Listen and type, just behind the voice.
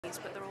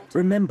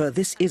Remember,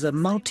 this is a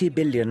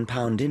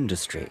multi-billion-pound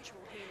industry.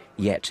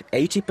 Yet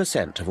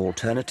 80% of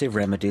alternative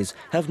remedies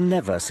have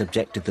never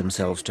subjected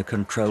themselves to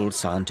controlled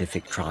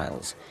scientific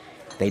trials.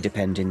 They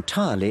depend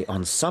entirely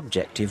on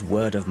subjective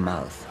word of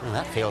mouth.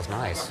 That feels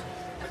nice.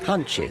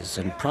 Hunches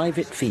and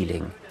private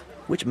feeling,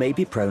 which may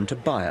be prone to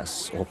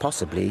bias or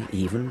possibly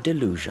even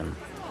delusion.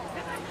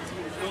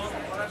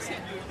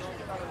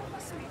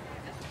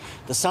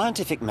 The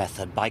scientific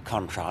method, by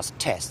contrast,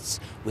 tests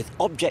with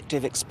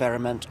objective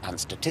experiment and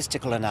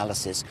statistical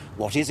analysis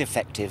what is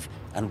effective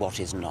and what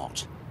is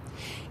not.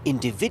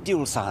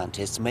 Individual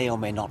scientists may or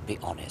may not be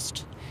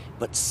honest,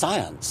 but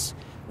science,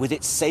 with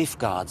its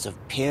safeguards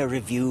of peer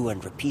review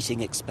and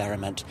repeating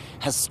experiment,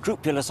 has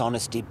scrupulous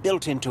honesty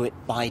built into it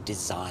by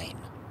design.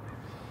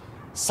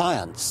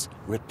 Science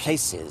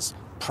replaces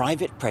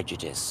private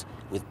prejudice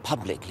with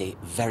publicly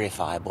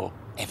verifiable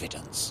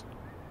evidence.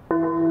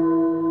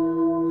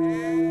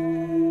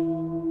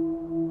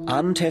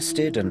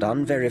 Untested and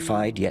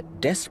unverified, yet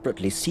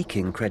desperately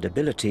seeking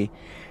credibility,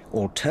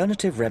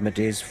 alternative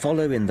remedies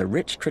follow in the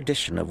rich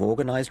tradition of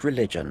organized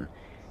religion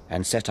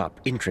and set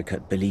up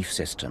intricate belief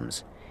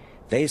systems.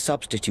 They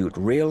substitute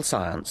real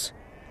science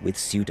with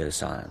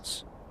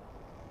pseudoscience.